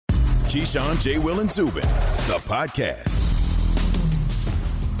Keyshawn, J. Will, and Zubin, the podcast.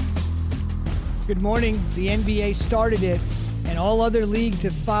 Good morning. The NBA started it, and all other leagues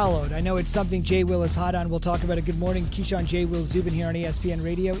have followed. I know it's something J. Will is hot on. We'll talk about it. Good morning, Keyshawn, J. Will, Zubin here on ESPN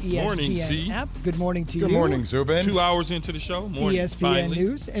Radio, ESPN morning, Z. app. Good morning to you. Good morning, Zubin. 2 hours into the show. Morning, ESPN finally.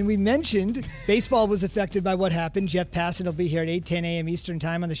 News. And we mentioned baseball was affected by what happened. Jeff Passan will be here at 8:10 a.m. Eastern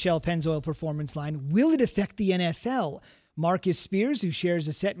Time on the Shell Pennzoil Performance Line. Will it affect the NFL? Marcus Spears, who shares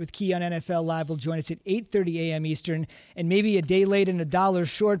a set with Key on NFL Live, will join us at 8:30 a.m. Eastern. And maybe a day late and $1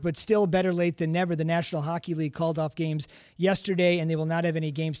 short, but still better late than never. The National Hockey League called off games yesterday, and they will not have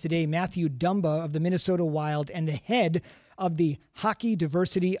any games today. Mathew Dumba of the Minnesota Wild and the head of the Hockey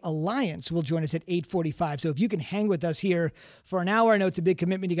Diversity Alliance will join us at 8:45. So if you can hang with us here for an hour, I know it's a big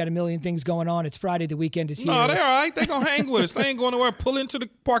commitment. You got a million things going on. It's Friday. The weekend is here. No, they're all right. They're going to hang with us. They ain't going nowhere. Pull into the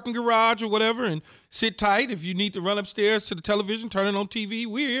parking garage or whatever and sit tight. If you need to run upstairs to the television, turn it on TV,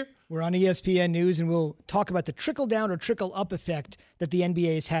 we're here. We're on ESPN News, and we'll talk about the trickle-down or trickle-up effect that the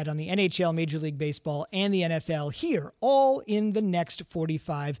NBA has had on the NHL, Major League Baseball, and the NFL here, all in the next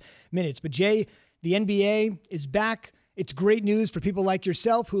 45 minutes. But, Jay, the NBA is back. It's great news for people like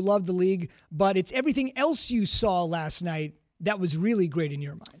yourself who love the league, but it's everything else you saw last night that was really great in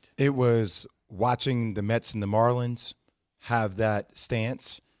your mind. It was watching the Mets and the Marlins have that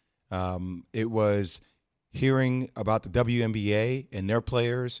stance. It was hearing about the WNBA and their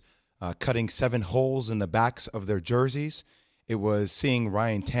players cutting 7 holes in the backs of their jerseys. It was seeing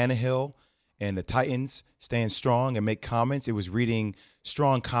Ryan Tannehill and the Titans stand strong and make comments. It was reading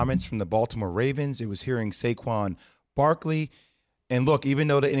strong comments from the Baltimore Ravens. It was hearing Saquon Barkley. And look, even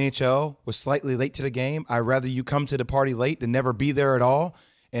though the NHL was slightly late to the game, I'd rather you come to the party late than never be there at all.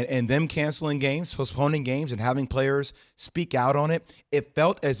 And them canceling games, postponing games, and having players speak out on it, it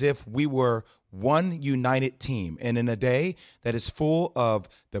felt as if we were one united team. And in a day that is full of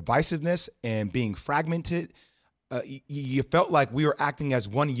divisiveness and being fragmented, you felt like we were acting as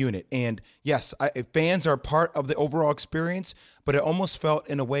one unit. And yes, fans are part of the overall experience, but it almost felt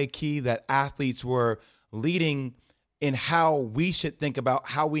in a way, Key, that athletes were leading in how we should think about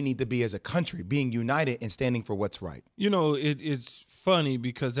how we need to be as a country, being united and standing for what's right. You know, it's funny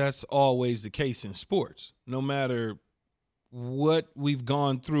because that's always the case in sports. No matter what we've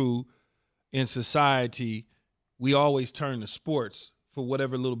gone through in society, we always turn to sports for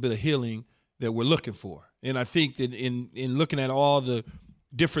whatever little bit of healing that we're looking for. And I think that in looking at all the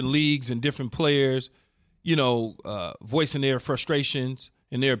different leagues and different players, you know, voicing their frustrations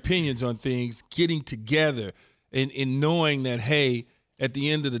and their opinions on things, getting together and knowing that, hey, at the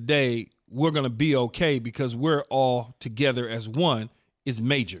end of the day, we're going to be okay because we're all together as one is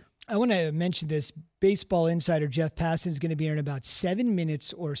major. I want to mention this. Baseball insider Jeff Passan is going to be here in about 7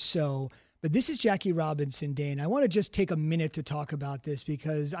 minutes or so. But this is Jackie Robinson Day, and I want to just take a minute to talk about this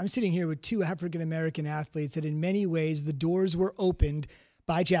because I'm sitting here with 2 African-American athletes that in many ways the doors were opened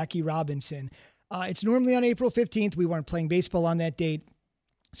by Jackie Robinson. It's normally on April 15th. We weren't playing baseball on that date.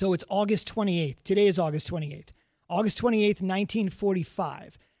 So it's August 28th. Today is August 28th. August 28th,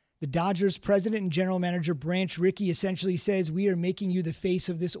 1945. The Dodgers president and general manager Branch Rickey essentially says, we are making you the face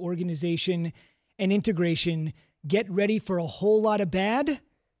of this organization and integration. Get ready for a whole lot of bad,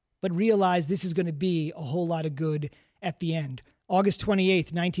 but realize this is going to be a whole lot of good at the end. August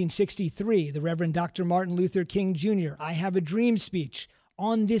 28th, 1963, the Reverend Dr. Martin Luther King Jr., I Have a Dream speech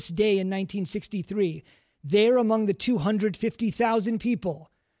on this day in 1963. There among the 250,000 people,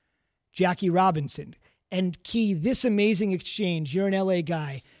 Jackie Robinson. And Key, this amazing exchange, you're an LA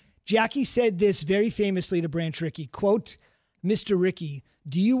guy. Jackie said this very famously to Branch Rickey, quote, Mr. Rickey,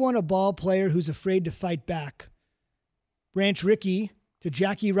 do you want a ball player who's afraid to fight back? Branch Rickey to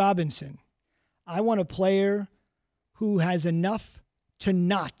Jackie Robinson, I want a player who has enough to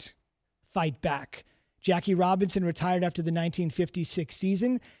not fight back. Jackie Robinson retired after the 1956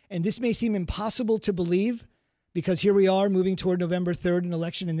 season, and this may seem impossible to believe because here we are moving toward November 3rd, an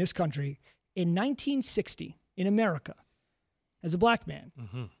election in this country. In 1960, in America, as a black man,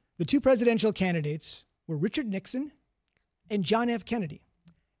 the 2 presidential candidates were Richard Nixon and John F. Kennedy.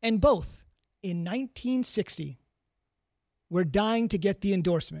 And both, in 1960, were dying to get the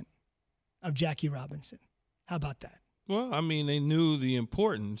endorsement of Jackie Robinson. How about that? Well, I mean, they knew the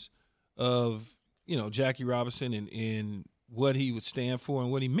importance of, you know, Jackie Robinson and what he would stand for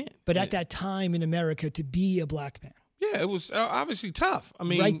and what he meant. But at that time in America, to be a black man. Yeah, it was obviously tough. I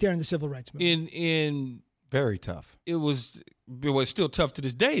mean, right there in the civil rights movement. Very tough. It was still tough to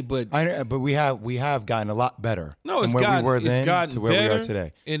this day, but we have gotten a lot better from where we were then to where we are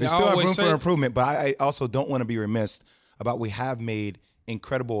today. And we still have room for improvement, but I also don't want to be remiss about we have made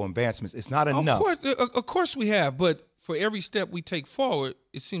incredible advancements. It's not enough. Of course we have, but for every step we take forward,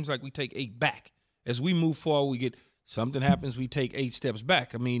 it seems like we take 8 back. As we move forward, something happens, we take 8 steps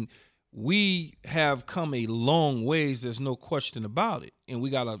back. I mean, we have come a long ways. There's no question about it. And we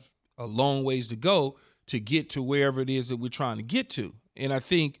got a long ways to go to get to wherever it is that we're trying to get to. And I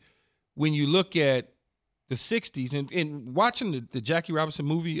think when you look at the 60s and watching the Jackie Robinson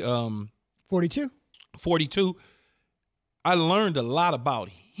movie, 42, I learned a lot about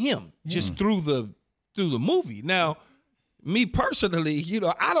him just through the movie. Now, me personally,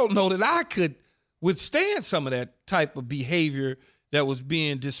 I don't know that I could withstand some of that type of behavior that was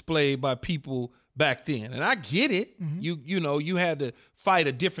being displayed by people back then. And I get it. You had to fight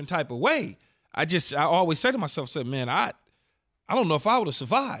a different type of way. I always say to myself, man, I don't know if I would have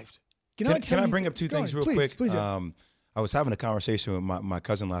survived. Can I bring up 2 things real quick? Please. I was having a conversation with my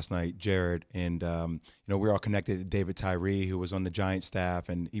cousin last night, Jared, and we're all connected to David Tyree, who was on the Giants staff,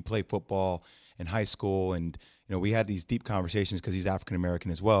 and he played football in high school, and we had these deep conversations because he's African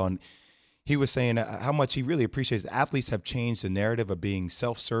American as well, and he was saying how much he really appreciates that athletes have changed the narrative of being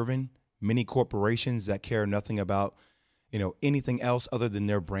self-serving, many corporations that care nothing about anything else other than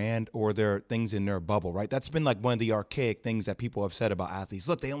their brand or their things in their bubble, right? That's been like one of the archaic things that people have said about athletes.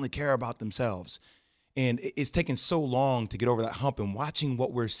 Look, they only care about themselves. And it's taken so long to get over that hump, and watching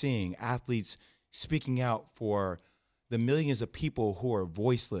what we're seeing, athletes speaking out for the millions of people who are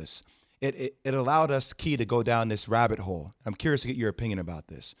voiceless. It allowed us, Key, to go down this rabbit hole. I'm curious to get your opinion about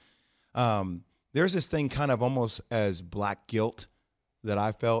this. There's this thing kind of almost as black guilt that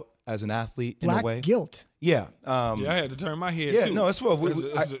I felt as an athlete in a way. Black guilt? Yeah. I had to turn my head, yeah, too. no, it's well.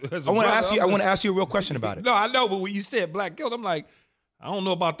 I want to ask you a real question about it. No, I know, but when you said black guilt, I'm like, I don't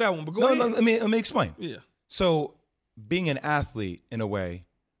know about that one, but go ahead. No, let me explain. Yeah. So being an athlete in a way,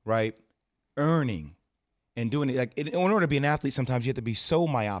 right, earning and doing it, like in order to be an athlete, sometimes you have to be so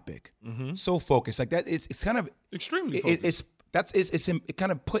myopic, so focused. Like that, it's kind of extremely focused. It's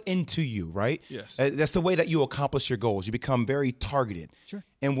kind of put into you, right? Yes. That's the way that you accomplish your goals. You become very targeted. Sure.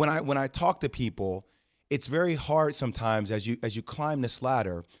 And when I talk to people, it's very hard sometimes as you climb this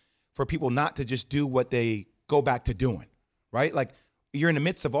ladder for people not to just do what they go back to doing, right? Like you're in the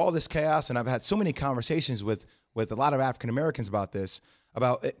midst of all this chaos, and I've had so many conversations with a lot of African Americans about this.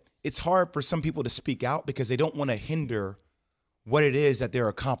 About it. It's hard for some people to speak out because they don't want to hinder what it is that they're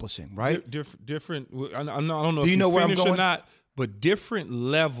accomplishing, right? Different. I don't know. Do you know where I'm going? Or not, but different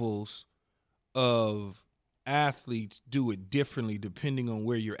levels of athletes do it differently depending on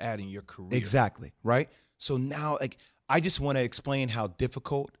where you're at in your career. Exactly, right? So now, like, I just want to explain how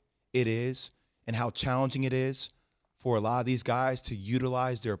difficult it is and how challenging it is for a lot of these guys to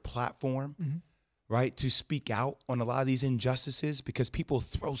utilize their platform, right, to speak out on a lot of these injustices because people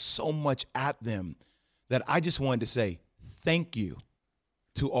throw so much at them that I just wanted to say thank you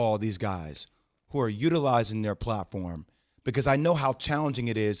to all these guys who are utilizing their platform, because I know how challenging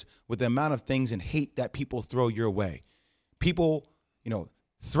it is with the amount of things and hate that people throw your way. People,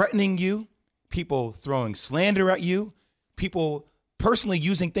 threatening you, people throwing slander at you, people personally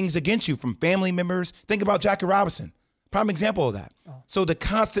using things against you from family members. Think about Jackie Robinson, prime example of that. So to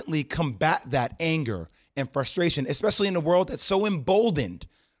constantly combat that anger and frustration, especially in a world that's so emboldened,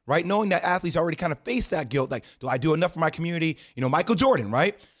 right? Knowing that athletes already kind of face that guilt, like, do I do enough for my community? Michael Jordan,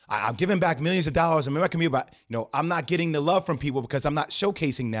 right? I'm giving back millions of dollars in my community, but I'm not getting the love from people because I'm not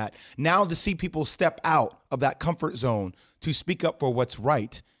showcasing that. Now to see people step out of that comfort zone to speak up for what's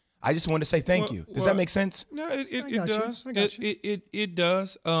right, I just want to say thank you. Does that make sense? No, it does. I got you. It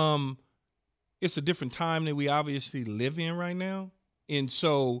does. It's a different time that we obviously live in right now, and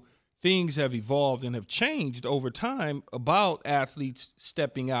so things have evolved and have changed over time about athletes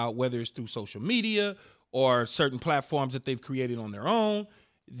stepping out, whether it's through social media or certain platforms that they've created on their own,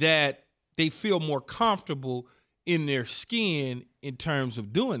 that they feel more comfortable in their skin in terms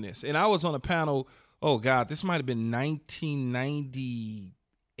of doing this. And I was on a panel, this might have been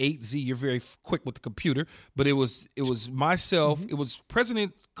 1998. Z, you're very quick with the computer, but it was myself. It was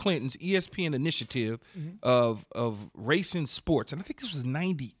President Clinton's ESPN initiative of race and sports. And I think this was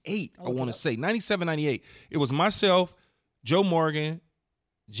 98, I want to say, 97, 98. It was myself, Joe Morgan,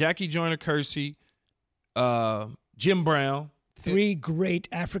 Jackie Joyner-Kersee, Jim Brown. 3 great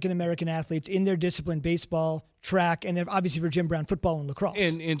African-American athletes in their discipline, baseball, track, and then obviously for Jim Brown, football and lacrosse.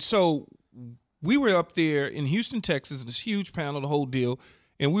 And so we were up there in Houston, Texas, this huge panel, the whole deal,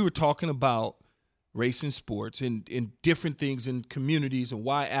 and we were talking about race and sports and different things in communities and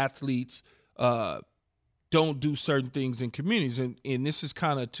why athletes don't do certain things in communities. And this is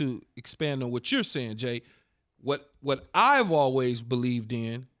kind of to expand on what you're saying, Jay. What I've always believed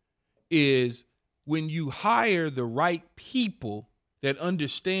in is when you hire the right people that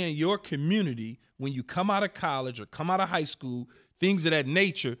understand your community when you come out of college or come out of high school, things of that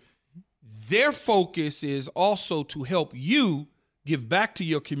nature. Their focus is also to help you give back to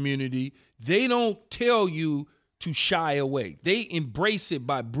your community. They don't tell you to shy away. They embrace it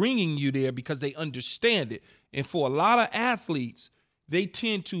by bringing you there because they understand it. And for a lot of athletes, they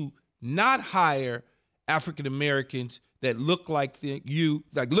tend to not hire African Americans that look like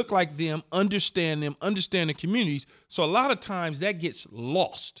them, understand the communities. So a lot of times that gets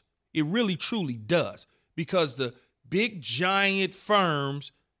lost. It really, truly does, because the big giant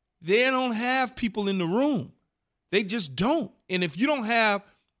firms, they don't have people in the room. They just don't. And if you don't have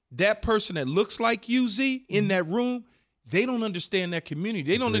that person that looks like you, Z, in that room, they don't understand that community.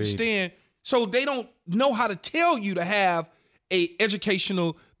 They don't understand. So they don't know how to tell you to have a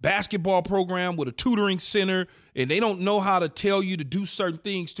educational basketball program with a tutoring center, and they don't know how to tell you to do certain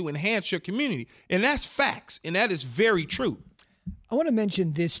things to enhance your community. And that's facts, and that is very true. I want to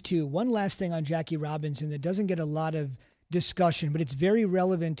mention this too. One last thing on Jackie Robinson that doesn't get a lot of discussion, but it's very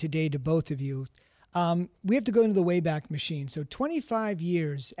relevant today to both of you. We have to go into the Wayback Machine. So 25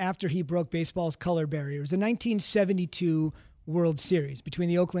 years after he broke baseball's color barrier, it was the 1972 World Series between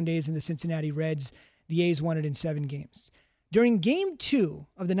the Oakland A's and the Cincinnati Reds. The A's won it in 7 games. During Game 2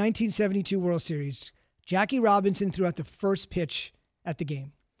 of the 1972 World Series, Jackie Robinson threw out the first pitch at the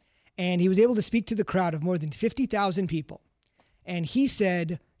game. And he was able to speak to the crowd of more than 50,000 people. And he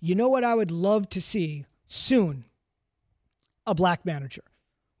said, you know what I would love to see soon? A black manager.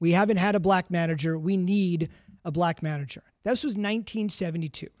 We haven't had a black manager. We need a black manager. This was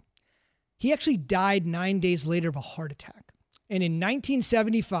 1972. He actually died 9 days later of a heart attack. And in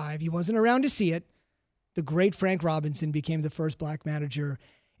 1975, he wasn't around to see it, the great Frank Robinson became the first black manager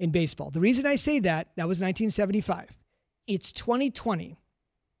in baseball. The reason I say that was 1975. It's 2020.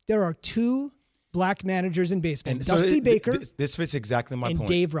 There are 2 black managers in baseball, and Dusty so Baker this fits exactly my and point.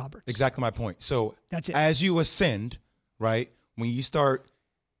 Dave Roberts. Exactly my point. So that's it. As you ascend, right, when you start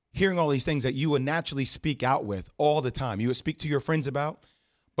hearing all these things that you would naturally speak out with all the time, you would speak to your friends about,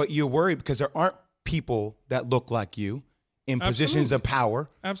 but you're worried because there aren't people that look like you in positions of power.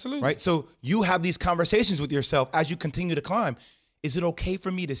 Absolutely. Right? So you have these conversations with yourself as you continue to climb. Is it okay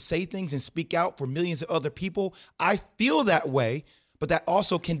for me to say things and speak out for millions of other people? I feel that way, but that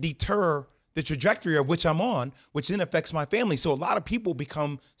also can deter the trajectory of which I'm on, which then affects my family. So a lot of people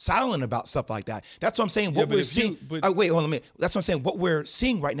become silent about stuff like that. That's what I'm saying. What we're seeing. Wait, hold on a minute. That's what I'm saying. What we're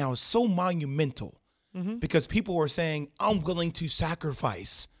seeing right now is so monumental because people are saying, I'm willing to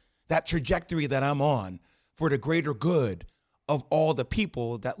sacrifice that trajectory that I'm on for the greater good of all the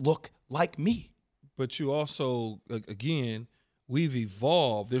people that look like me. But you also, again, we've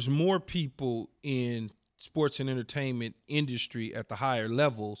evolved. There's more people in sports and entertainment industry at the higher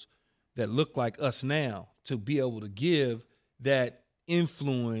levels that look like us now to be able to give that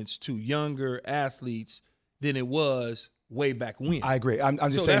influence to younger athletes than it was way back when. I agree. I'm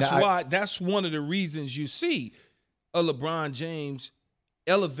just saying that's one of the reasons you see a LeBron James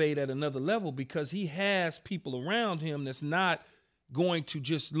elevate at another level, because he has people around him that's not going to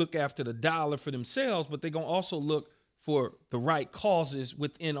just look after the dollar for themselves, but they're going to also look for the right causes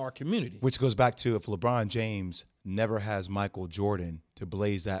within our community. Which goes back to, if LeBron James never has Michael Jordan to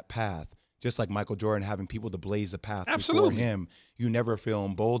blaze that path, just like Michael Jordan having people to blaze the path before him, you never feel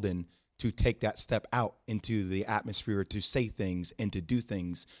emboldened to take that step out into the atmosphere to say things and to do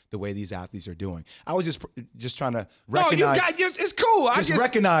things the way these athletes are doing. I was just trying to recognize. It's cool. Just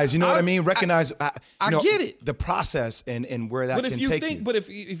recognize, you know what I mean? Recognize. I get it. The process and where that can take you. But if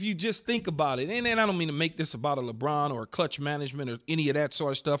you just think about it, and I don't mean to make this about a LeBron or a Clutch Management or any of that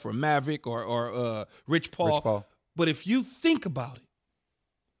sort of stuff, or Maverick or Rich Paul. But if you think about it,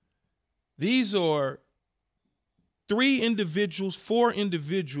 these are 4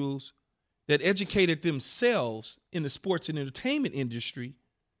 individuals that educated themselves in the sports and entertainment industry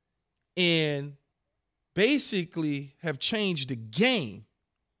and basically have changed the game,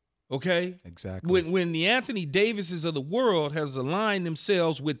 okay? Exactly. When the Anthony Davises of the world has aligned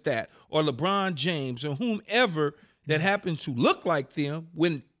themselves with that, or LeBron James, or whomever that happens to look like them,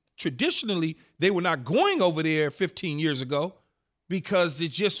 when traditionally they were not going over there 15 years ago because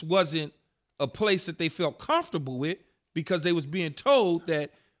it just wasn't a place that they felt comfortable with, because they was being told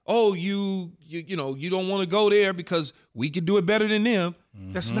that, oh, you don't want to go there because we can do it better than them.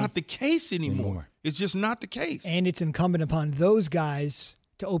 Mm-hmm. That's not the case anymore. It's just not the case. And it's incumbent upon those guys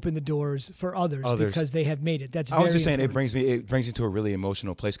to open the doors for others. Because they have made it. That's very important. It brings me to a really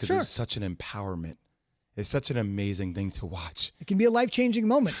emotional place, because it's such an empowerment. It's such an amazing thing to watch. It can be a life-changing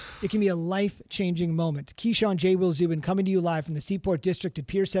moment. It can be a life-changing moment. Keyshawn J. Will Zubin coming to you live from the Seaport District at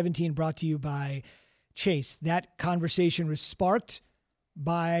Pier 17, brought to you by Chase. That conversation was sparked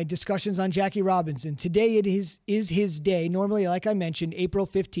by discussions on Jackie Robinson. Today is his day. Normally, like I mentioned, April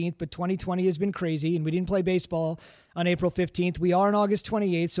 15th, but 2020 has been crazy, and we didn't play baseball on April 15th. We are on August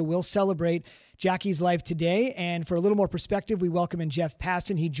 28th, so we'll celebrate Jackie's life today. And for a little more perspective, we welcome in Jeff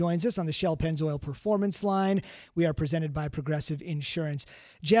Passan. He joins us on the Shell Pennzoil Performance Line. We are presented by Progressive Insurance.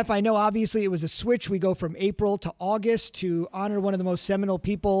 Jeff, I know obviously it was a switch. We go from April to August to honor one of the most seminal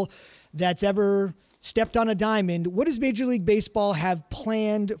people that's ever stepped on a diamond. What does Major League Baseball have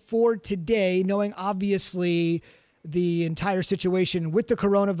planned for today, knowing obviously the entire situation with the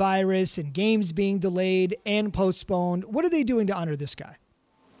coronavirus and games being delayed and postponed? What are they doing to honor this guy?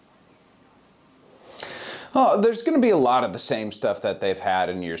 Oh, there's going to be a lot of the same stuff that they've had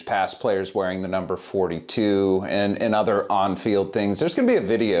in years past, players wearing the number 42 and other on-field things. There's going to be a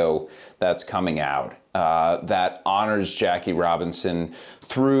video that's coming out that honors Jackie Robinson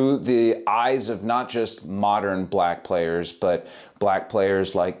through the eyes of not just modern black players, but black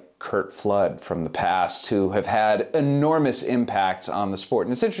players like Curt Flood from the past who have had enormous impacts on the sport.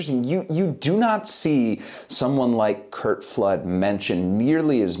 And it's interesting, you do not see someone like Curt Flood mentioned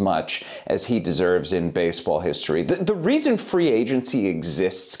nearly as much as he deserves in baseball history. The reason free agency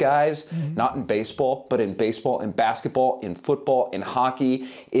exists, guys, not in baseball, but in baseball, in basketball, in football, in hockey,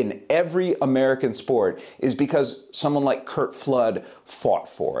 in every American sport, is because someone like Curt Flood fought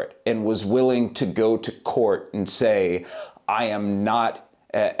for it and was willing to go to court and say, I am not,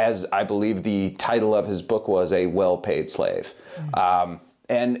 as I believe the title of his book was, a well-paid slave.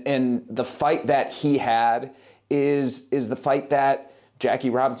 And the fight that he had is the fight that Jackie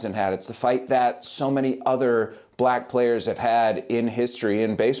Robinson had. It's the fight that so many other black players have had in history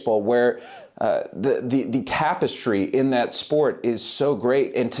in baseball, where the tapestry in that sport is so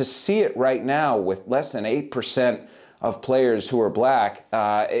great. And to see it right now with less than 8% of players who are black,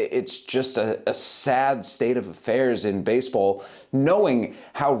 it's just a sad state of affairs in baseball, knowing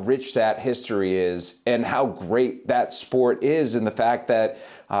how rich that history is and how great that sport is, and the fact that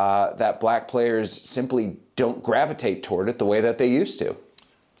that black players simply don't gravitate toward it the way that they used to.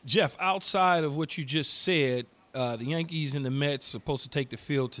 Jeff, outside of what you just said, the Yankees and the Mets are supposed to take the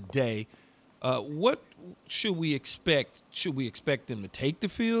field today. What should we expect? Should we expect them to take the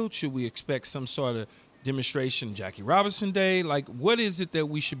field? Should we expect some sort of demonstration Jackie Robinson Day? Like, what is it that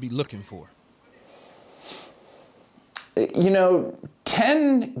we should be looking for?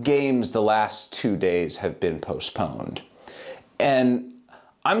 10 games the last 2 days have been postponed. And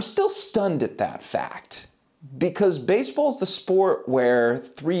I'm still stunned at that fact, because baseball's the sport where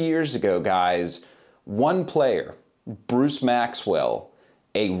 3 years ago, guys, one player, Bruce Maxwell,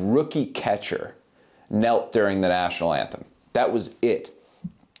 a rookie catcher, knelt during the national anthem. That was it.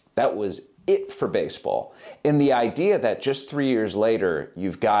 That was it for baseball. And the idea that just 3 years later,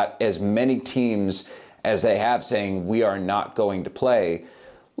 you've got as many teams as they have saying we are not going to play,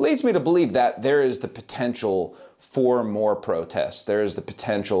 leads me to believe that there is the potential for more protests. There is the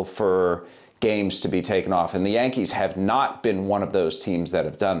potential for games to be taken off. And the Yankees have not been one of those teams that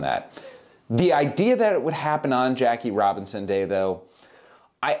have done that. The idea that it would happen on Jackie Robinson Day, though,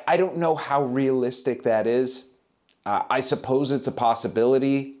 I don't know how realistic that is. I suppose it's a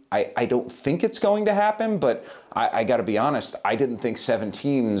possibility. I don't think it's going to happen, but I got to be honest, I didn't think 7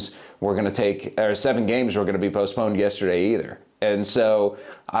 games were going to be postponed yesterday either. And so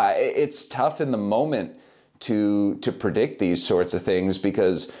it's tough in the moment to predict these sorts of things,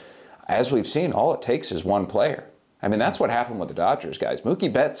 because as we've seen, all it takes is one player. I mean, that's what happened with the Dodgers, guys.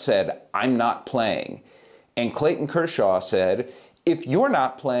 Mookie Betts said, I'm not playing. And Clayton Kershaw said, if you're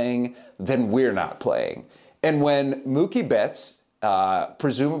not playing, then we're not playing. And when Mookie Betts,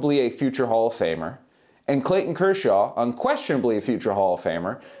 presumably a future Hall of Famer, and Clayton Kershaw, unquestionably a future Hall of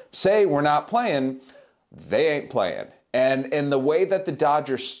Famer, say we're not playing, they ain't playing. And the way that the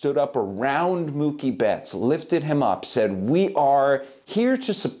Dodgers stood up around Mookie Betts, lifted him up, said, we are here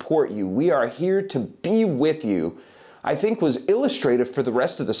to support you. We are here to be with you, I think was illustrative for the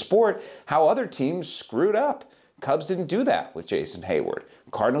rest of the sport how other teams screwed up. Cubs didn't do that with Jason Hayward.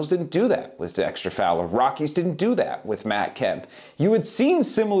 Cardinals didn't do that with Dexter Fowler. Rockies didn't do that with Matt Kemp. You had seen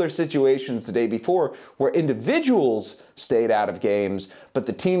similar situations the day before where individuals stayed out of games, but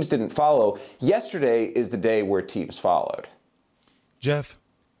the teams didn't follow. Yesterday is the day where teams followed. Jeff,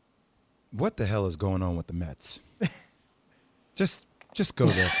 what the hell is going on with the Mets? Just go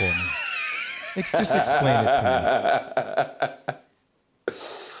there for me. Just explain it to me.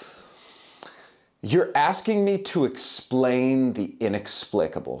 You're asking me to explain the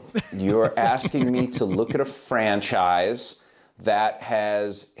inexplicable. You're asking me to look at a franchise that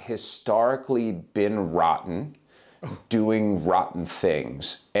has historically been rotten, doing rotten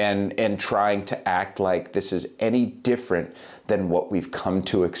things and trying to act like this is any different than what we've come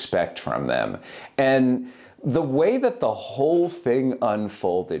to expect from them. And the way that the whole thing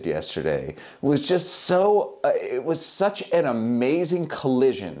unfolded yesterday was just it was such an amazing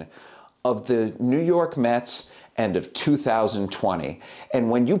collision of the New York Mets and of 2020. And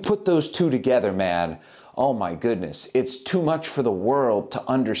when you put those two together, man, oh my goodness, it's too much for the world to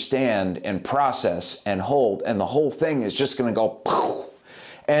understand and process and hold. And the whole thing is just going to go poof.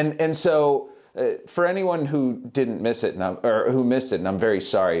 And so for anyone who didn't miss it, or who missed it, and I'm very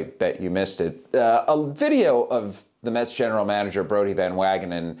sorry that you missed it, a video of the Mets general manager, Brodie Van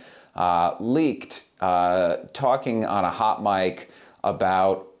Wagenen, leaked talking on a hot mic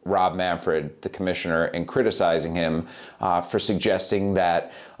about Rob Manfred, the commissioner, and criticizing him for suggesting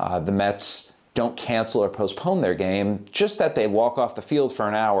that the Mets don't cancel or postpone their game, just that they walk off the field for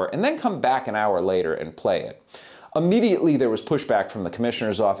an hour and then come back an hour later and play it. Immediately, there was pushback from the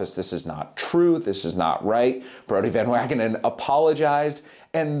commissioner's office. This is not true. This is not right. Brodie Van Wagenen apologized.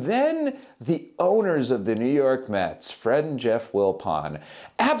 And then the owners of the New York Mets, Fred and Jeff Wilpon,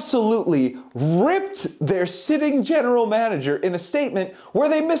 absolutely ripped their sitting general manager in a statement where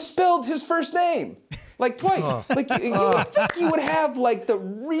they misspelled his first name. Like twice. Like you would have like the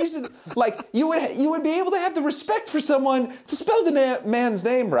reason, like you would be able to have the respect for someone to spell the man's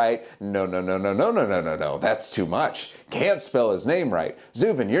name right. No. That's too much. Can't spell his name right.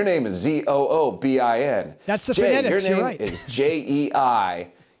 Zubin, your name is Zoobin. That's the phonetics. Your name You're right. is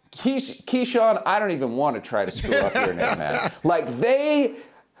Jei. Keyshawn, I don't even want to try to screw up your name, man. Like they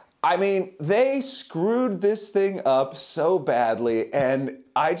screwed this thing up so badly, and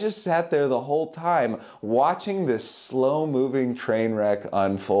I just sat there the whole time watching this slow-moving train wreck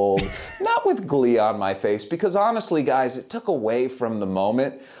unfold, not with glee on my face, because honestly, guys, it took away from the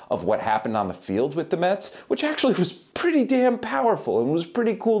moment of what happened on the field with the Mets, which actually was pretty damn powerful and was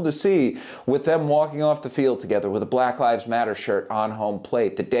pretty cool to see, with them walking off the field together with a Black Lives Matter shirt on home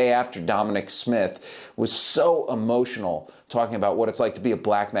plate the day after Dominic Smith was so emotional talking about what it's like to be a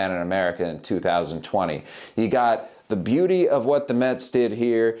black man in America in 2020. You got the beauty of what the Mets did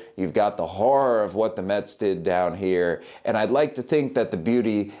here, you've got the horror of what the Mets did down here, and I'd like to think that the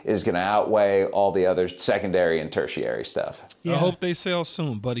beauty is going to outweigh all the other secondary and tertiary stuff. Yeah. I hope they sell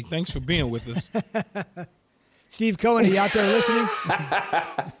soon, buddy. Thanks for being with us. Steve Cohen, are you out there listening?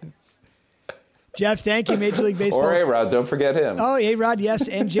 Jeff, thank you, Major League Baseball. Or A-Rod, don't forget him. Oh, A-Rod, yes,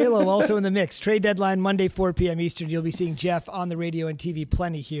 and J-Lo also in the mix. Trade deadline Monday, 4 p.m. Eastern. You'll be seeing Jeff on the radio and TV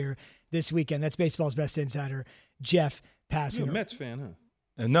plenty here this weekend. That's baseball's best insider, Jeff Passan. You're a Mets fan,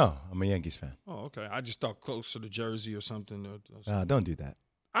 huh? No, I'm a Yankees fan. Oh, okay. I just thought close to the jersey or something. Don't do that.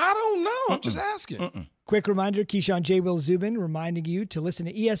 I don't know. I'm just asking. Quick reminder, Keyshawn J. Will Zubin reminding you to listen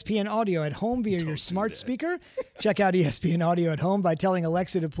to ESPN Audio at home via your smart speaker. Check out ESPN Audio at home by telling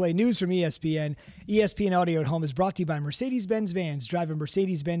Alexa to play news from ESPN. ESPN Audio at home is brought to you by Mercedes-Benz Vans. Drive a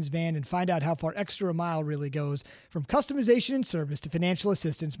Mercedes-Benz van and find out how far extra a mile really goes. From customization and service to financial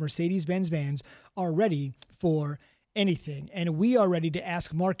assistance, Mercedes-Benz Vans are ready for anything. And we are ready to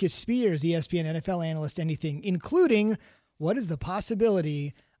ask Marcus Spears, ESPN NFL analyst, anything, including what is the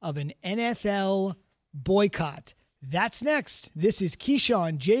possibility of an NFL boycott? That's next. This is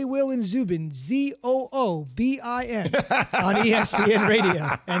Keyshawn, J. Will, and Zubin, Zoobin, on ESPN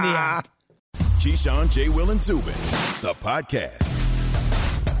Radio and the app. Keyshawn, J. Will, and Zubin, the podcast.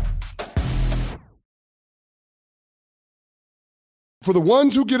 For the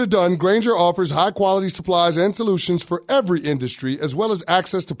ones who get it done, Grainger offers high-quality supplies and solutions for every industry, as well as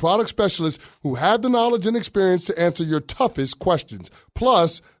access to product specialists who have the knowledge and experience to answer your toughest questions.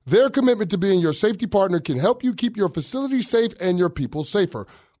 Plus, their commitment to being your safety partner can help you keep your facility safe and your people safer.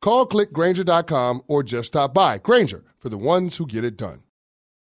 Call, click Grainger.com, or just stop by. Grainger, for the ones who get it done.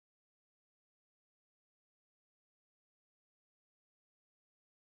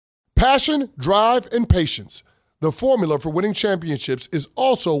 Passion, drive, and patience. The formula for winning championships is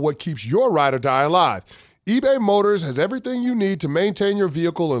also what keeps your ride or die alive. eBay Motors has everything you need to maintain your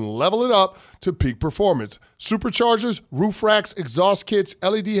vehicle and level it up to peak performance. Superchargers, roof racks, exhaust kits,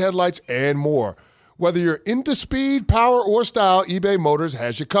 LED headlights, and more. Whether you're into speed, power, or style, eBay Motors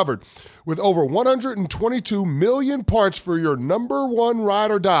has you covered. With over 122 million parts for your number one ride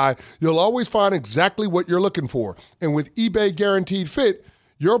or die, you'll always find exactly what you're looking for. And with eBay Guaranteed Fit,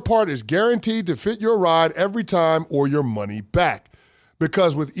 your part is guaranteed to fit your ride every time or your money back.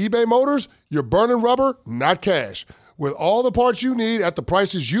 Because with eBay Motors, you're burning rubber, not cash. With all the parts you need at the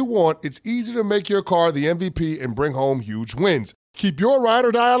prices you want, it's easy to make your car the MVP and bring home huge wins. Keep your ride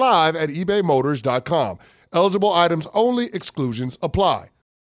or die alive at ebaymotors.com. Eligible items only. Exclusions apply.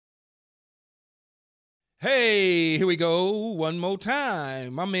 Hey, here we go. One more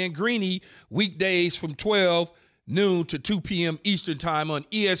time. My man Greeny, weekdays from 12 noon to 2 p.m. Eastern time on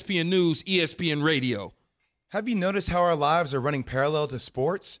ESPN News, ESPN Radio. Have you noticed how our lives are running parallel to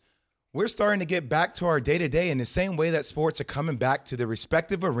sports? We're starting to get back to our day-to-day in the same way that sports are coming back to their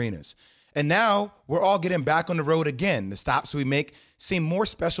respective arenas. And now we're all getting back on the road again. The stops we make seem more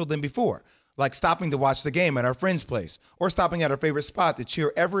special than before, like stopping to watch the game at our friend's place or stopping at our favorite spot to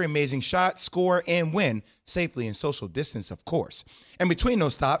cheer every amazing shot, score, and win, safely and social distance, of course. And between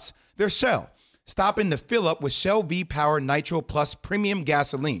those stops, there's Shell. Stopping to fill up with Shell V-Power Nitro Plus Premium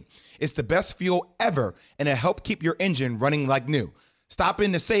Gasoline. It's the best fuel ever, and it'll help keep your engine running like new. Stop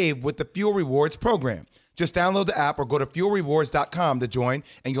in to save with the Fuel Rewards program. Just download the app or go to fuelrewards.com to join,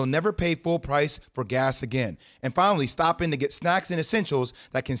 and you'll never pay full price for gas again. And finally, stop in to get snacks and essentials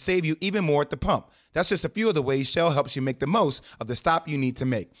that can save you even more at the pump. That's just a few of the ways Shell helps you make the most of the stop you need to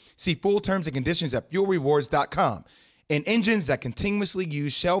make. See full terms and conditions at fuelrewards.com. And engines that continuously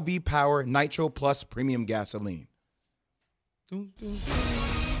use Shell V-Power Nitro Plus Premium Gasoline.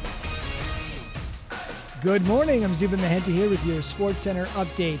 Good morning. I'm Zubin Mehenti here with your SportsCenter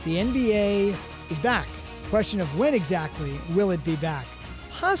update. The NBA is back. Question of when exactly will it be back?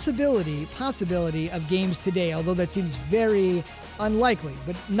 Possibility of games today, although that seems very unlikely,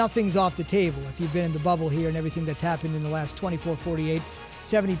 but nothing's off the table if you've been in the bubble here and everything that's happened in the last 24, 48,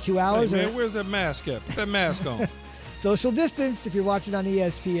 72 hours. Hey man, where's that mask at? Put that mask on. Social distance, if you're watching on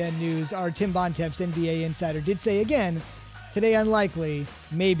ESPN News. Our Tim Bontemps, NBA insider, did say again, today unlikely,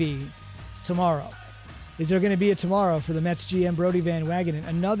 maybe tomorrow. Is there going to be a tomorrow for the Mets GM Brodie Van Wagenen?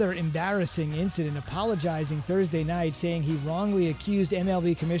 Another embarrassing incident, apologizing Thursday night, saying he wrongly accused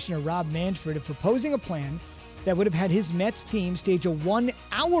MLB Commissioner Rob Manfred of proposing a plan that would have had his Mets team stage a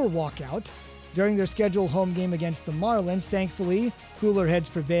 1-hour walkout during their scheduled home game against the Marlins. Thankfully, cooler heads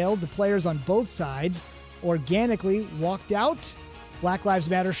prevailed. The players on both sides organically walked out. Black Lives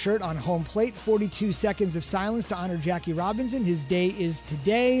Matter shirt on home plate. 42 seconds of silence to honor Jackie Robinson. His day is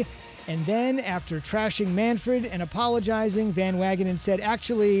today. And then, after trashing Manfred and apologizing, Van Wagenen said,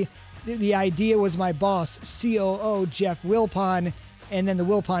 actually, the idea was my boss, COO Jeff Wilpon. And then the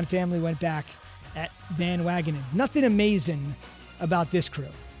Wilpon family went back at Van Wagenen. Nothing amazing about this crew.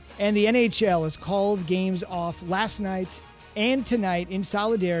 And the NHL has called games off last night and tonight in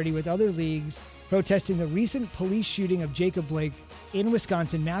solidarity with other leagues protesting the recent police shooting of Jacob Blake in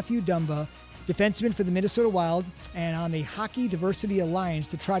Wisconsin. Mathew Dumba, defenseman for the Minnesota Wild, and on the Hockey Diversity Alliance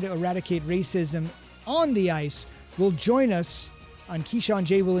to try to eradicate racism on the ice, will join us on Keyshawn,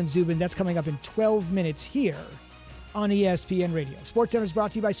 J. Will, and Zubin. That's coming up in 12 minutes here on ESPN Radio. SportsCenter is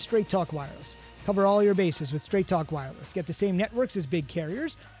brought to you by Straight Talk Wireless. Cover all your bases with Straight Talk Wireless. Get the same networks as big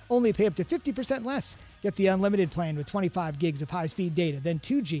carriers, only pay up to 50% less. Get the unlimited plan with 25 gigs of high-speed data, then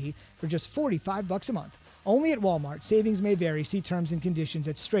 2G for just $45 a month. Only at Walmart. Savings may vary. See terms and conditions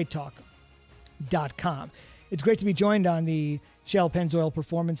at straighttalk.com. It's great to be joined on the Shell Pennzoil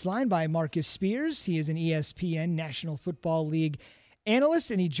Performance Line by Marcus Spears. He is an ESPN National Football League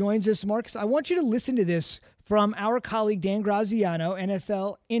analyst, and he joins us. Marcus, I want you to listen to this from our colleague Dan Graziano,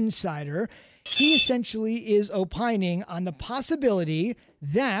 NFL insider. He essentially is opining on the possibility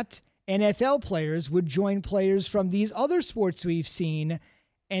that NFL players would join players from these other sports we've seen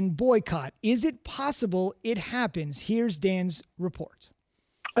and boycott. Is it possible it happens? Here's Dan's report.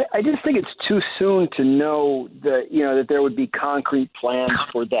 I just think it's too soon to know that there would be concrete plans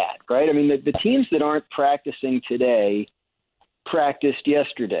for that, right? I mean, the teams that aren't practicing today practiced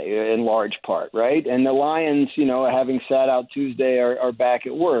yesterday in large part, right? And the Lions, having sat out Tuesday, are back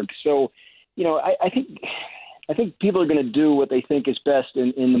at work. So, I think people are going to do what they think is best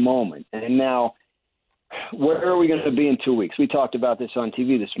in the moment. And now, where are we going to be in 2 weeks? We talked about this on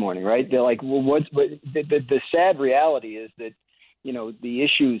TV this morning, right? They're like, well, the sad reality is that, the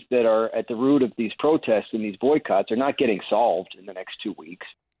issues that are at the root of these protests and these boycotts are not getting solved in the next 2 weeks.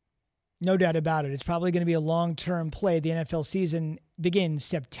 No doubt about it. It's probably going to be a long-term play. The NFL season begins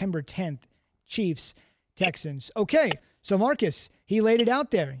September 10th. Chiefs, Texans. Okay, so Marcus, he laid it out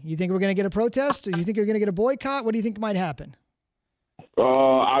there. You think we're going to get a protest? Or you think you're going to get a boycott? What do you think might happen?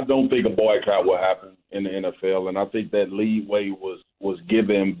 I don't think a boycott will happen in the NFL, and I think that leeway was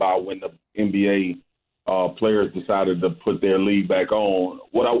given by when the NBA players decided to put their league back on.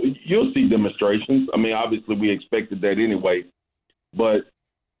 You'll see demonstrations. I mean, obviously we expected that anyway, but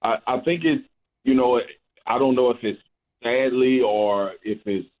I think it's, I don't know if it's sadly or if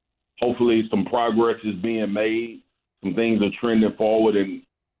it's hopefully some progress is being made, some things are trending forward, and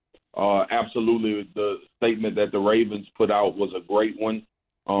absolutely the statement that the Ravens put out was a great one,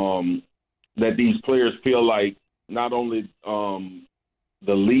 that these players feel like not only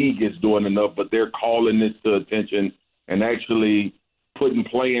the league is doing enough, but they're calling this to attention and actually putting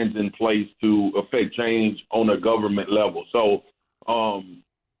plans in place to affect change on a government level. So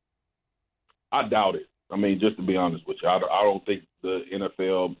I doubt it. I mean, just to be honest with you, I don't think the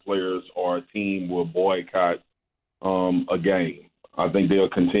NFL players or a team will boycott a game. I think they'll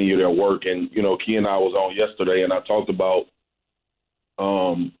continue their work. And, you know, Key and I was on yesterday, and I talked about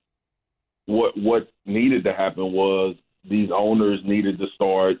what needed to happen was these owners needed to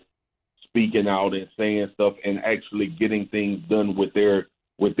start speaking out and saying stuff and actually getting things done with their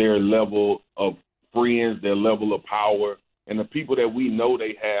level of friends, their level of power, and the people that we know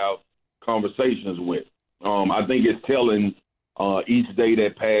they have conversations with. I think it's telling each day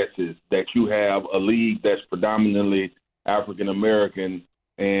that passes that you have a league that's predominantly African American,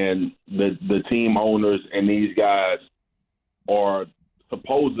 and the team owners and these guys are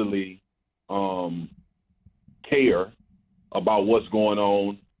supposedly care about what's going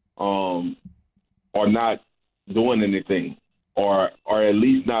on, are not doing anything, or at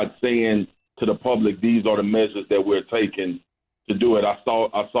least not saying to the public these are the measures that we're taking to do it. I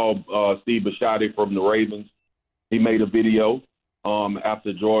saw Steve Bisciotti from the Ravens. He made a video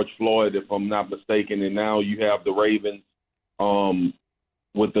after George Floyd, if I'm not mistaken, and now you have the Ravens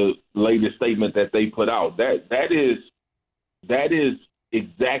with the latest statement that they put out. That is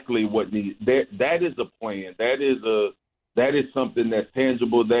exactly what needs. That is a plan. That is something that's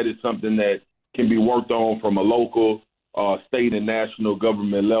tangible. That is something that can be worked on from a local, state, and national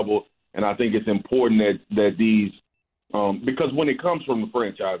government level. And I think it's important that these, because when it comes from the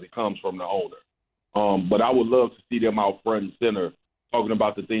franchise, it comes from the owner. But I would love to see them out front and center talking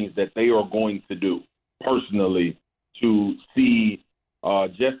about the things that they are going to do personally to see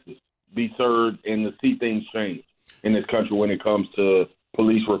justice be served and to see things change in this country when it comes to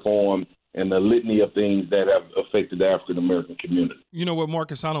police reform and the litany of things that have affected the African-American community. You know what,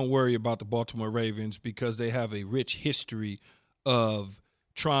 Marcus, I don't worry about the Baltimore Ravens because they have a rich history of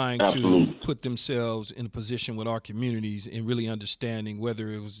trying to put themselves in a position with our communities and really understanding, whether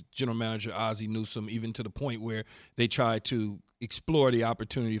it was General Manager Ozzie Newsome, even to the point where they tried to explore the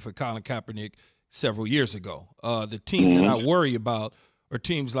opportunity for Colin Kaepernick several years ago. The teams that I worry about are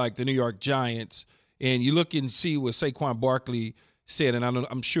teams like the New York Giants, and you look and see what Saquon Barkley said, and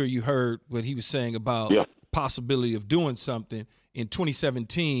I'm sure you heard what he was saying about the possibility of doing something. In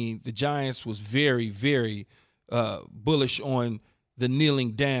 2017, the Giants was very, very bullish on the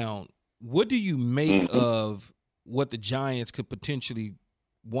kneeling down. What do you make of what the Giants could potentially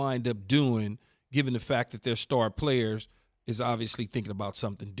wind up doing, given the fact that their star players is obviously thinking about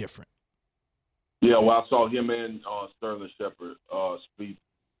something different? Yeah, well, I saw him and Sterling Shepard speak.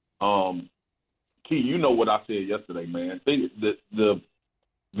 Key, you know what I said yesterday, man.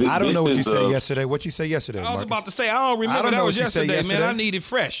 I don't know what you said yesterday. What you say yesterday, I was Marcus? about to say, I don't remember that was yesterday, man. I need it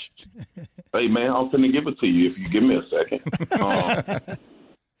fresh. Hey, man, I'm finna give it to you if you give me a second.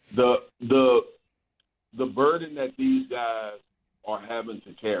 The burden that these guys are having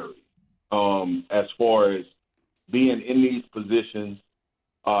to carry as far as being in these positions,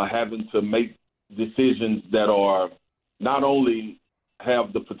 having to make decisions that are not only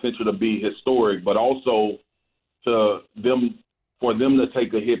have the potential to be historic, but also for them to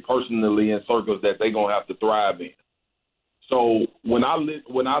take a hit personally in circles that they're gonna have to thrive in. So when I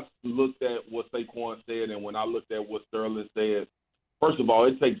looked at what Saquon said and when I looked at what Sterling said, first of all,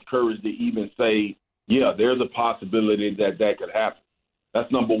 it takes courage to even say, yeah, there's a possibility that could happen.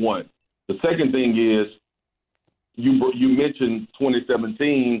 That's number one. The second thing is you mentioned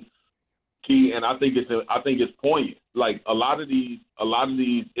 2017, Key, and I think it's poignant. Like a lot of these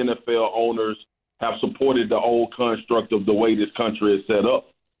NFL owners have supported the old construct of the way this country is set up,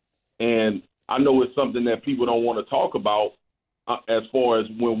 and I know it's something that people don't want to talk about as far as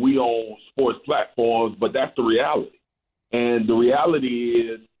when we own sports platforms, but that's the reality. And the reality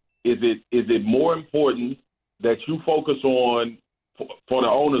is it more important that you focus on, for the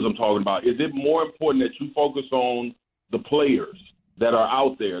owners I'm talking about, is it more important that you focus on the players that are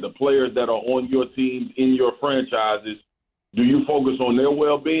out there, the players that are on your teams, in your franchises? Do you focus on their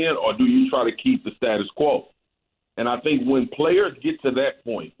well-being, or do you try to keep the status quo? And I think when players get to that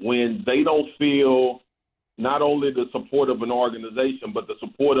point, when they don't feel not only the support of an organization, but the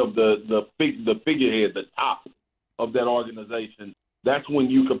support of the figurehead, the top of that organization, that's when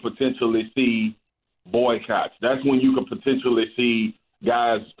you could potentially see boycotts. That's when you could potentially see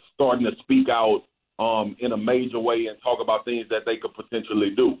guys starting to speak out in a major way and talk about things that they could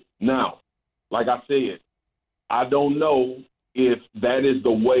potentially do. Now, like I said, I don't know if that is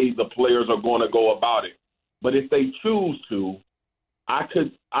the way the players are going to go about it. But if they choose to,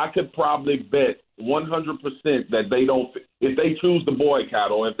 I could probably bet 100% that they don't. If they choose to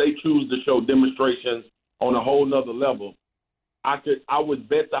boycott or if they choose to show demonstrations on a whole nother level, I would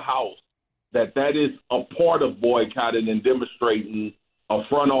bet the house that is a part of boycotting and demonstrating a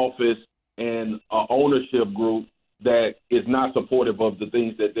front office and an ownership group that is not supportive of the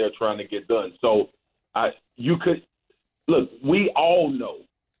things that they're trying to get done. So you could look. We all know,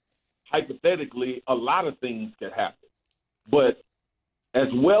 hypothetically, a lot of things can happen, but as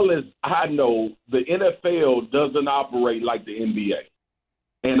well as I know, the NFL doesn't operate like the NBA.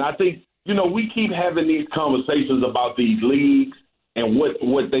 And I think, we keep having these conversations about these leagues and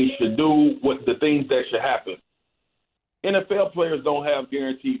what they should do, what the things that should happen. NFL players don't have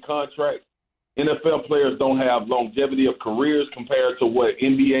guaranteed contracts. NFL players don't have longevity of careers compared to what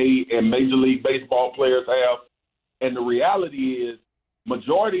NBA and Major League Baseball players have. And the reality is,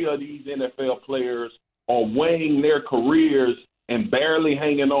 majority of these NFL players are weighing their careers and barely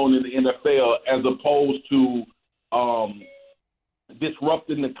hanging on in the NFL as opposed to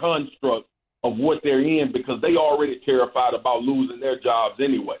disrupting the construct of what they're in because they already terrified about losing their jobs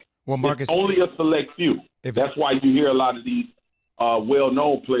anyway. Well, Marcus, it's only a select few. That's why you hear a lot of these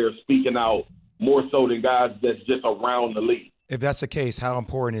well-known players speaking out more so than guys that's just around the league. If that's the case, how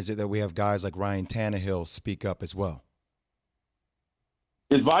important is it that we have guys like Ryan Tannehill speak up as well?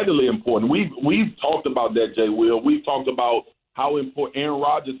 It's vitally important. We've talked about that, Jay Will. We've talked about how important Aaron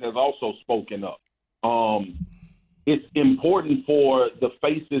Rodgers has also spoken up. It's important for the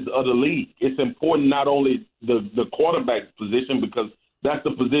faces of the league. It's important not only the quarterback position because that's the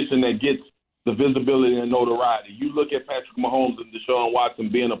position that gets the visibility and notoriety. You look at Patrick Mahomes and Deshaun Watson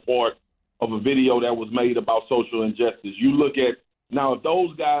being a part of a video that was made about social injustice. You look at now if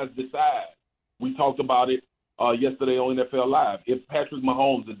those guys decide, we talked about it yesterday on NFL Live, if Patrick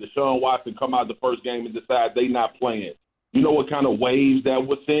Mahomes and Deshaun Watson come out the first game and decide they not playing, you know what kind of waves that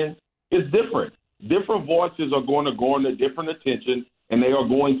would send? It's different. Different voices are going to garner different attention, and they are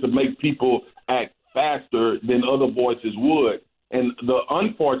going to make people act faster than other voices would. And the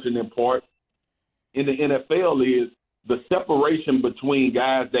unfortunate part in the NFL is the separation between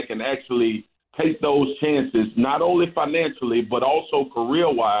guys that can actually take those chances, not only financially, but also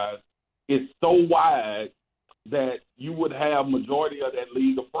career-wise, is so wide that you would have majority of that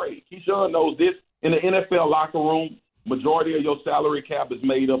league afraid. Keyshawn knows this. In the NFL locker room, majority of your salary cap is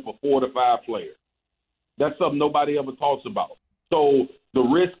made up of 4 to 5 players. That's something nobody ever talks about. So the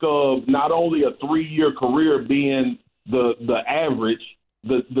risk of not only a 3-year career being the average,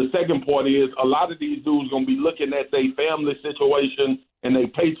 the second part is a lot of these dudes going to be looking at their family situation and their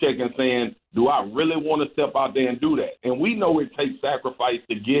paycheck and saying, do I really want to step out there and do that? And we know it takes sacrifice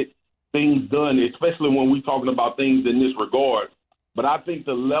to get things done, especially when we're talking about things in this regard. But I think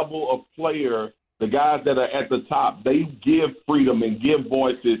the level of player, the guys that are at the top, they give freedom and give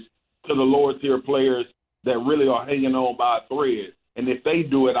voices to the lower tier players that really are hanging on by a thread. And if they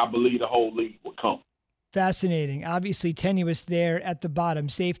do it, I believe the whole league will come. Fascinating. Obviously tenuous there at the bottom,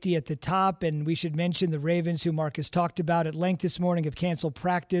 safety at the top. And we should mention the Ravens, who Marcus talked about at length this morning, have canceled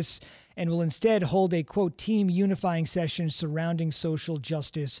practice and will instead hold a, quote, team unifying session surrounding social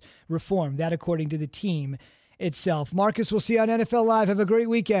justice reform. That according to the team itself. Marcus, we'll see you on NFL Live. Have a great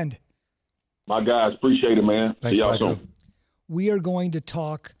weekend. My guys, appreciate it, man. Thanks, see y'all soon. We are going to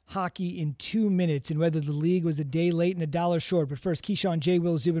talk hockey in 2 minutes and whether the league was a day late and $1 short. But first, Keyshawn, J.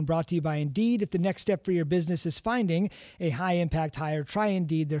 Will, Zubin, brought to you by Indeed. If the next step for your business is finding a high-impact hire, try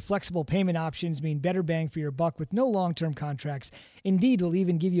Indeed. Their flexible payment options mean better bang for your buck with no long-term contracts. Indeed will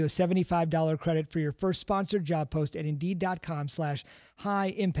even give you a $75 credit for your first sponsored job post at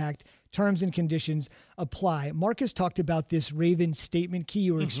Indeed.com/high-impact. Terms and conditions apply. Marcus talked about this Ravens statement. Key,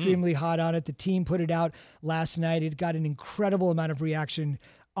 you were extremely hot on it. The team put it out last night. It got an incredible amount of reaction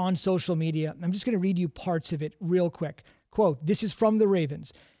on social media. I'm just going to read you parts of it real quick. Quote, this is from the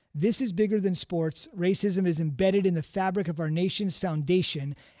Ravens. This is bigger than sports. Racism is embedded in the fabric of our nation's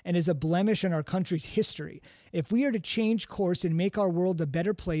foundation and is a blemish in our country's history. If we are to change course and make our world a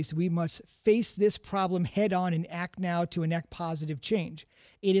better place, we must face this problem head on and act now to enact positive change.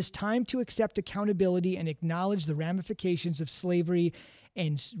 It is time to accept accountability and acknowledge the ramifications of slavery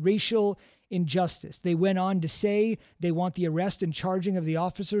and racial injustice. They went on to say they want the arrest and charging of the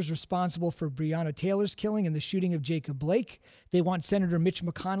officers responsible for Breonna Taylor's killing and the shooting of Jacob Blake. They want Senator Mitch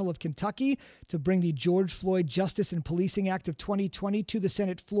McConnell of Kentucky to bring the George Floyd Justice and Policing Act of 2020 to the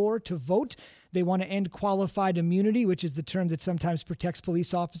Senate floor to vote. They want to end qualified immunity, which is the term that sometimes protects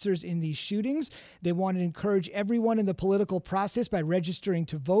police officers in these shootings. They want to encourage everyone in the political process by registering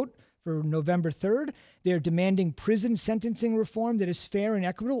to vote for November 3rd. They're demanding prison sentencing reform that is fair and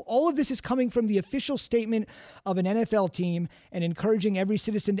equitable. All of this is coming from the official statement of an NFL team and encouraging every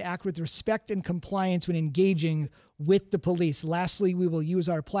citizen to act with respect and compliance when engaging with the police. Lastly, we will use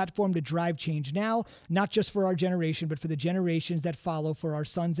our platform to drive change now, not just for our generation, but for the generations that follow, for our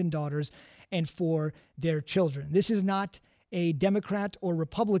sons and daughters, and for their children. This is not a Democrat or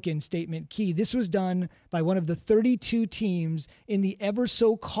Republican statement, Key. This was done by one of the 32 teams in the ever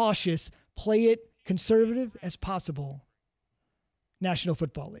so cautious, play it conservative as possible National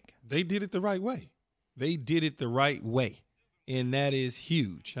Football League. They did it the right way. They did it the right way. And that is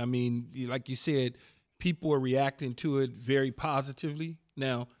huge. I mean, like you said, people are reacting to it very positively.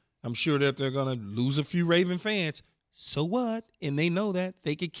 Now, I'm sure that they're going to lose a few Raven fans. So what? And they know that.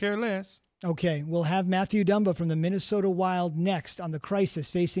 They could care less. Okay, we'll have Mathew Dumba from the Minnesota Wild next on the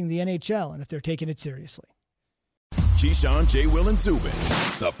crisis facing the NHL and if they're taking it seriously. Keyshawn, J. Will, and Zubin,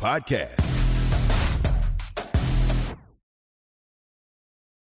 the podcast.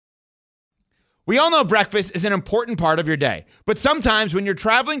 We all know breakfast is an important part of your day, but sometimes when you're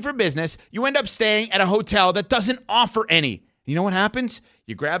traveling for business, you end up staying at a hotel that doesn't offer any. You know what happens?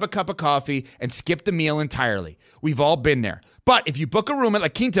 You grab a cup of coffee and skip the meal entirely. We've all been there. But if you book a room at La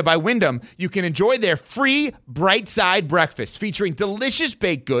Quinta by Wyndham, you can enjoy their free Bright Side breakfast featuring delicious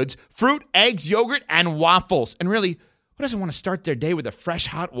baked goods, fruit, eggs, yogurt, and waffles. And really, who doesn't want to start their day with a fresh,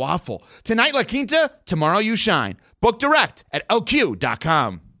 hot waffle? Tonight, La Quinta, tomorrow you shine. Book direct at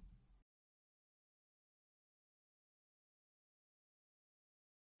lq.com.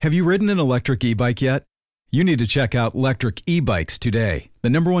 Have you ridden an electric e-bike yet? You need to check out Electric E-Bikes today, the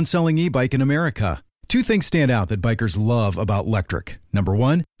 #1 selling e-bike in America. Two things stand out that bikers love about Electric. Number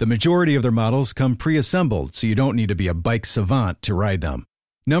one, the majority of their models come pre-assembled, so you don't need to be a bike savant to ride them.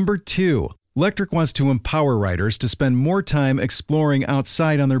 Number two, Electric wants to empower riders to spend more time exploring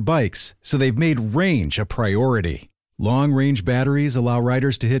outside on their bikes, so they've made range a priority. Long-range batteries allow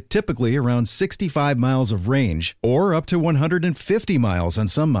riders to hit typically around 65 miles of range, or up to 150 miles on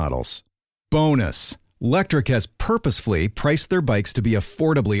some models. Bonus, Electric has purposefully priced their bikes to be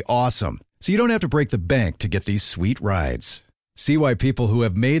affordably awesome, so you don't have to break the bank to get these sweet rides. See why people who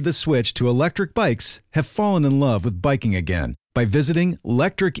have made the switch to electric bikes have fallen in love with biking again by visiting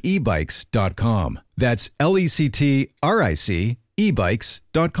electricebikes.com. That's LECTRIC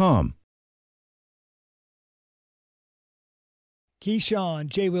ebikes.com. Keyshawn,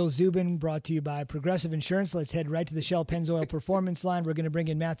 J. Will, Zubin, brought to you by Progressive Insurance. Let's head right to the Shell Pennzoil Performance Line. We're going to bring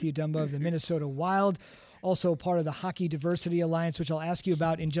in Mathew Dumba of the Minnesota Wild, also part of the Hockey Diversity Alliance, which I'll ask you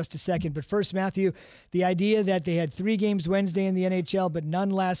about in just a second. But first, Mathew, the idea that they had 3 games Wednesday in the NHL, but none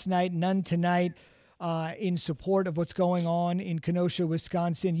last night, none tonight, in support of what's going on in Kenosha,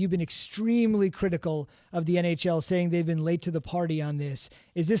 Wisconsin. You've been extremely critical of the NHL, saying they've been late to the party on this.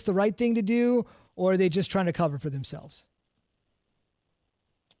 Is this the right thing to do, or are they just trying to cover for themselves?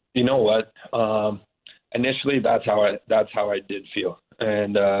 You know what? Initially, that's how I did feel,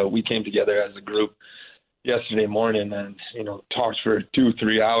 and we came together as a group yesterday morning, and talked for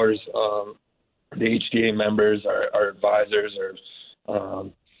 2-3 hours. The HDA members, our advisors, our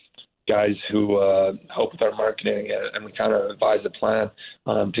guys who help with our marketing, and we kind of advised a plan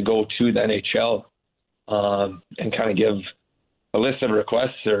to go to the NHL and kind of give a list of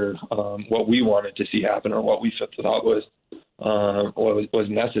requests or what we wanted to see happen or what we thought was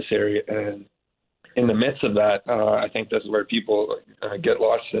necessary. And in the midst of that, I think this is where people get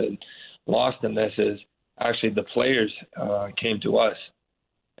lost in this is actually the players came to us,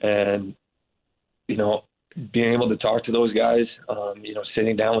 and being able to talk to those guys,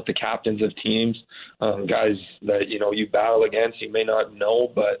 sitting down with the captains of teams, guys that you battle against, you may not know,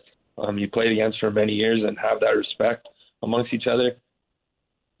 but you played against for many years and have that respect amongst each other.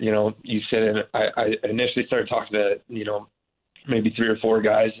 You sit in. I initially started talking to maybe 3 or 4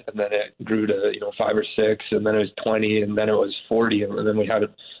 guys, and then it grew to 5 or 6, and then it was 20, and then it was 40, and then we had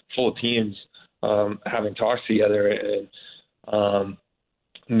full teams having talks together, and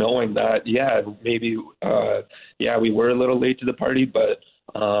knowing that maybe we were a little late to the party, but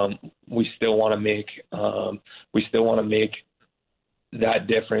we still want to make that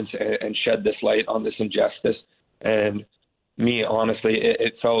difference and shed this light on this injustice. And me, honestly,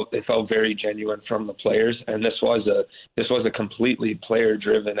 it felt very genuine from the players, and this was a completely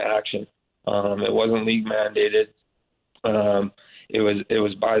player-driven action. It wasn't league mandated. It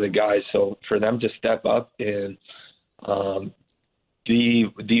was by the guys. So for them to step up and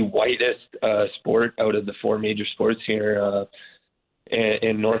the whitest sport out of the 4 major sports here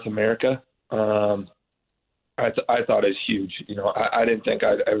in North America, I thought it was huge. I didn't think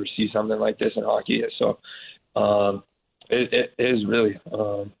I'd ever see something like this in hockey. So It is really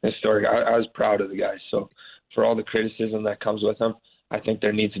historic. I was proud of the guys. So for all the criticism that comes with them, I think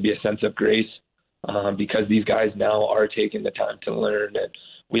there needs to be a sense of grace because these guys now are taking the time to learn, and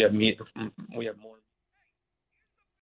we have more.